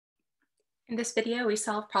In this video, we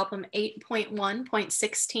solve problem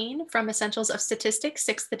 8.1.16 from Essentials of Statistics,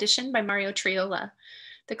 6th edition by Mario Triola.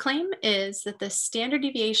 The claim is that the standard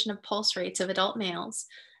deviation of pulse rates of adult males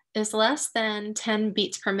is less than 10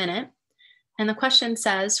 beats per minute. And the question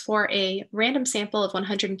says, for a random sample of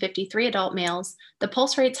 153 adult males, the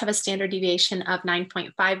pulse rates have a standard deviation of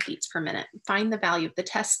 9.5 beats per minute. Find the value of the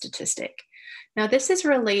test statistic. Now, this is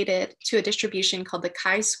related to a distribution called the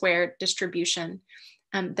chi-squared distribution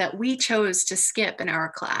that we chose to skip in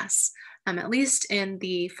our class, at least in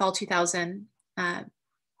the fall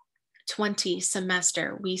 2020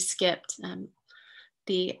 semester. We skipped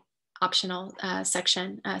the optional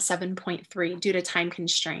section 7.3 due to time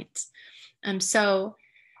constraints. So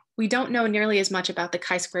we don't know nearly as much about the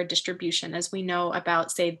chi-squared distribution as we know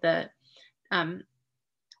about, say, the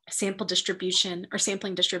sample distribution or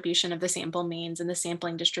sampling distribution of the sample means and the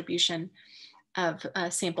sampling distribution of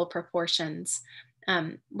sample proportions.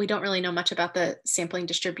 We don't really know much about the sampling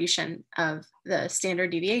distribution of the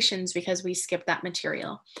standard deviations because we skipped that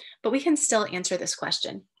material, but we can still answer this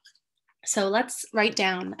question. So let's write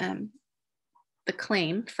down the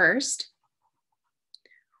claim first.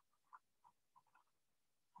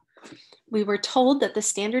 We were told that the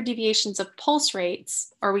standard deviations of pulse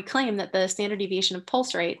rates, or we claim that the standard deviation of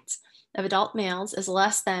pulse rates of adult males is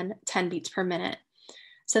less than 10 beats per minute.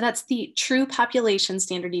 So that's the true population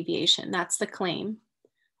standard deviation. That's the claim.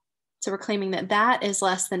 So we're claiming that that is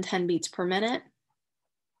less than 10 beats per minute.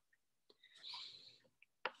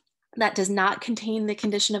 That does not contain the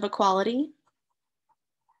condition of equality.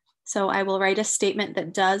 So I will write a statement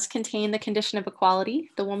that does contain the condition of equality.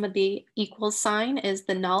 The one with the equals sign is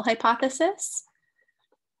the null hypothesis.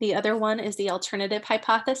 The other one is the alternative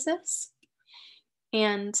hypothesis.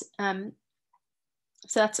 And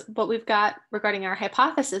so that's what we've got regarding our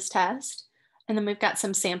hypothesis test. And then we've got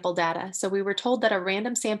some sample data. So we were told that a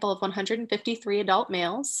random sample of 153 adult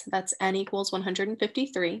males, that's n equals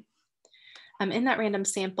 153. In that random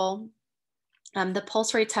sample, the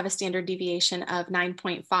pulse rates have a standard deviation of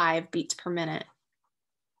 9.5 beats per minute.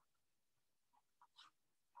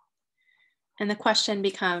 And the question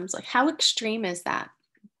becomes, like, how extreme is that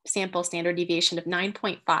sample standard deviation of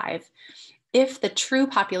 9.5 if the true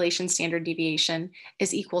population standard deviation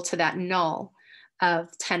is equal to that null of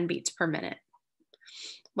 10 beats per minute?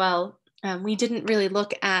 Well, we didn't really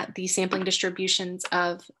look at the sampling distributions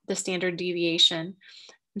of the standard deviation.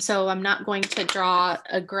 So I'm not going to draw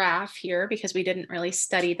a graph here because we didn't really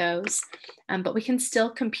study those, but we can still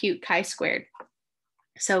compute chi-squared.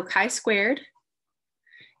 So chi-squared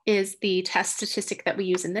is the test statistic that we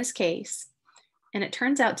use in this case. And it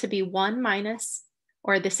turns out to be 1 minus,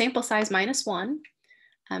 or the sample size minus 1,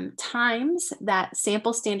 times that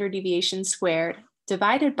sample standard deviation squared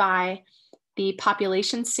divided by the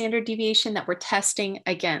population standard deviation that we're testing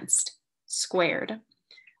against squared.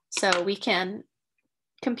 So we can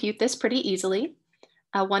compute this pretty easily.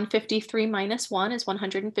 153 minus 1 is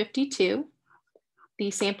 152.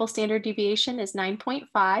 The sample standard deviation is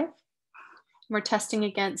 9.5. We're testing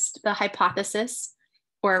against the hypothesis,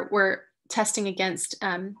 or we're testing against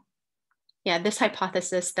this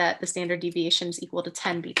hypothesis that the standard deviation is equal to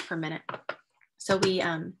 10 beats per minute. So we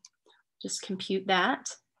just compute that.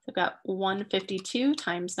 So I've got 152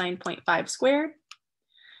 times 9.5 squared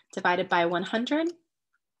divided by 100.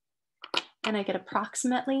 And I get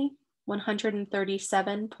approximately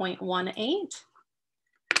 137.18.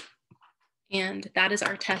 And that is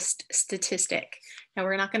our test statistic. Now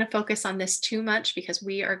we're not going to focus on this too much because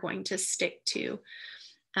we are going to stick to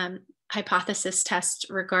hypothesis tests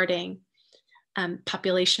regarding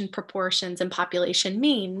population proportions and population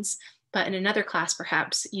means. But in another class,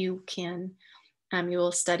 perhaps you can, you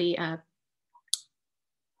will study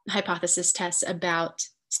hypothesis tests about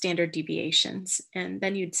standard deviations. And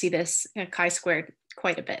then you'd see this chi-squared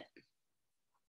quite a bit.